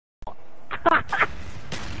Mark!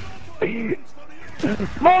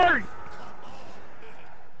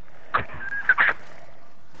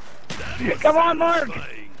 Come on, Mark!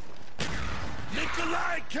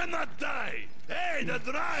 Nikolai cannot die! Hey, that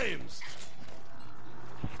rhymes!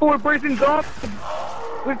 4 persons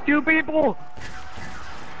off with 2 people!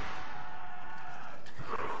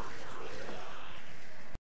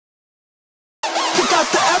 You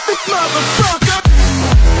got the epic motherfucker!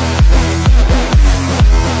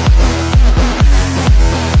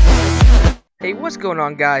 Hey, what's going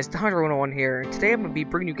on, guys? The Hunter 101 here, and today I'm going to be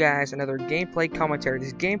bringing you guys another gameplay commentary.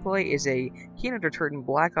 This gameplay is a Keen Hunter Turton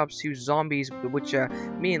Black Ops 2 Zombies, which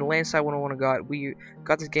me and Landside 101 got. We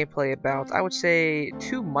got this gameplay about, I would say,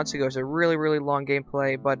 2 months ago. It's a really, really long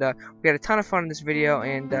gameplay, but we had a ton of fun in this video.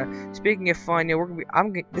 And speaking of fun, you know, we're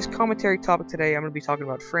gonna be, this commentary topic today, I'm going to be talking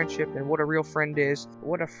about friendship and what a real friend is,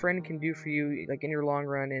 what a friend can do for you, like in your long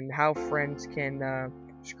run, and how friends can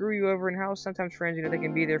screw you over, and how sometimes friends, you know, they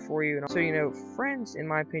can be there for you. And also, you know, friends, in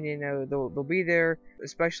my opinion, you know, they'll be there,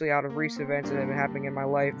 especially out of recent events that have been happening in my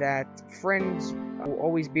life, that friends will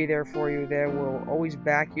always be there for you. They will always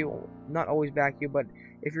back you, not always back you, but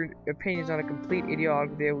if your opinion's on a complete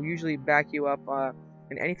idiotic, they will usually back you up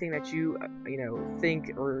in anything that you, you know,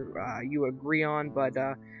 think or you agree on. But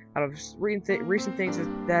out of recent things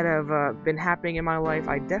that have been happening in my life,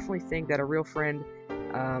 I definitely think that a real friend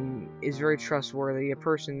is very trustworthy, a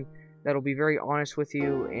person that'll be very honest with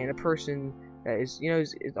you, and a person that is, you know,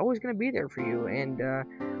 is always going to be there for you. And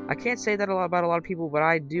I can't say that about a lot of people, but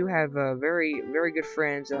I do have very, very good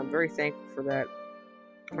friends, and I'm very thankful for that.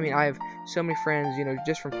 I mean, I have so many friends, you know,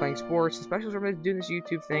 just from playing sports, especially from doing this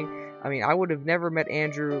YouTube thing. I mean, I would have never met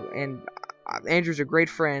Andrew, and Andrew's a great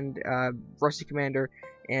friend, Rusty Commander.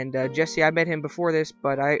 And Jesse, I met him before this,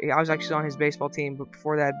 but I was actually on his baseball team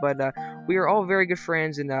before that. But we are all very good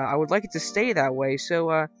friends, and I would like it to stay that way.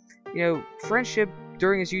 So, you know, friendship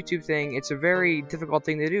during this YouTube thing, it's a very difficult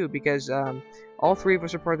thing to do, because all 3 of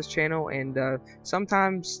us are part of this channel, and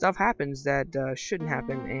sometimes stuff happens that shouldn't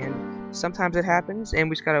happen, and sometimes it happens, and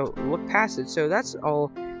we just gotta look past it. So that's all,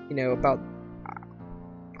 you know, about.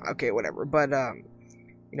 Okay, whatever. But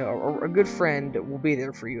you know, a good friend will be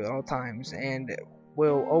there for you at all times, and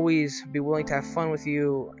will always be willing to have fun with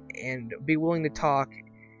you, and be willing to talk,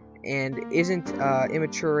 and isn't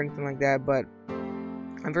immature or anything like that. But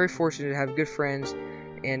I'm very fortunate to have good friends,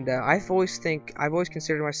 and I've always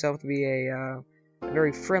considered myself to be a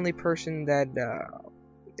very friendly person that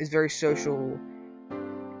is very social.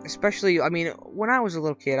 Especially, I mean, when I was a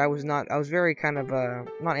little kid, I was very kind of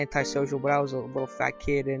not antisocial, but I was a little fat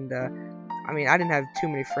kid, and I mean, I didn't have too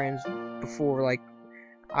many friends before, like,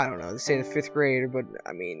 I don't know, say the 5th grade, but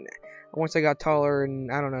I mean, once I got taller and,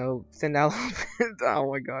 I don't know, thinned out a little bit, oh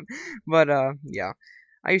my god. But yeah,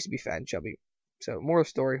 I used to be fat and chubby, so moral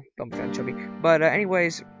story, don't be fat and chubby. But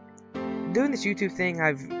anyways, doing this YouTube thing,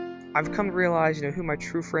 I've come to realize, you know, who my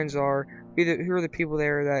true friends are, who are the people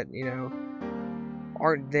there that, you know,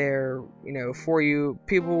 aren't there, you know, for you,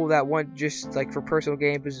 people that want just like for personal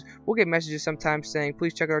gain. Because we'll get messages sometimes saying,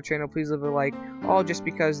 please check out our channel, please leave a like, all just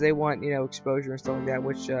because they want, you know, exposure and stuff like that,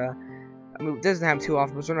 which I mean, it doesn't happen too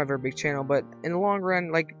often, because we're not a very big channel. But in the long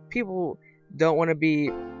run, like, people don't want to be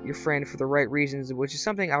your friend for the right reasons, which is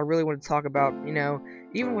something I really want to talk about. You know,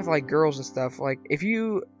 even with like girls and stuff, like, if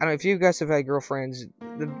you, I don't know, if you guys have had girlfriends,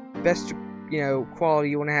 the best, you know, quality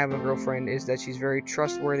you want to have in a girlfriend is that she's very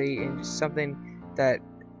trustworthy, and just something that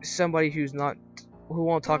somebody who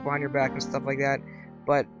won't talk behind your back and stuff like that.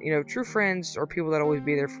 But, you know, true friends are people that always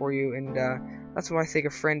be there for you, and that's what I think a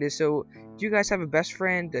friend is. So, do you guys have a best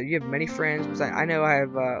friend? Do you have many friends? Because I know I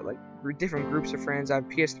have like different groups of friends. I have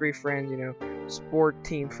PS3 friends, you know, sport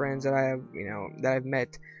team friends that I have, you know, that I've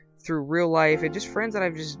met through real life, and just friends that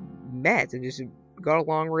I've just met and just got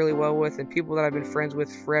along really well with, and people that I've been friends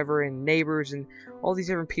with forever, and neighbors, and all these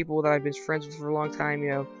different people that I've been friends with for a long time. You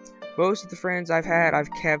know, most of the friends I've had, I've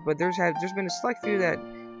kept, but there's been a select few that,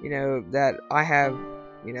 you know, that I have,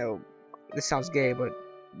 you know, this sounds gay, but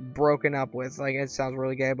broken up with. Like, it sounds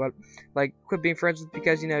really gay, but like, quit being friends with,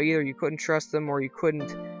 because, you know, either you couldn't trust them, or you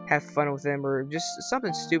couldn't have fun with them, or just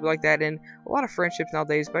something stupid like that. And a lot of friendships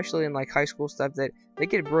nowadays, especially in like high school stuff, that they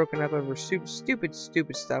get broken up over stupid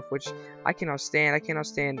stuff, which I cannot stand. I cannot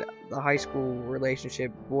stand the high school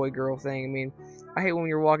relationship, boy-girl thing. I mean, I hate when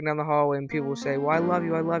you're walking down the hallway and people will say, well, I love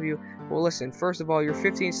you, I love you. Well, listen, first of all, you're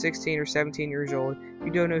 15, 16, or 17 years old.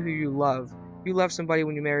 You don't know who you love. You love somebody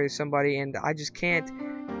when you marry somebody, and I just can't.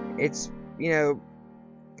 It's, you know,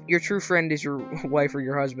 your true friend is your wife or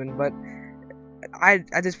your husband, but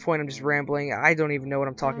at this point, I'm just rambling. I don't even know what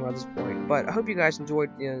I'm talking about at this point. But I hope you guys enjoyed,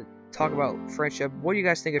 you know, talk about friendship. What do you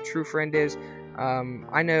guys think a true friend is?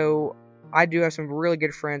 I know I do have some really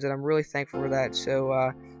good friends, and I'm really thankful for that.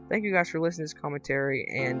 So thank you guys for listening to this commentary,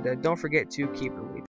 and don't forget to keep it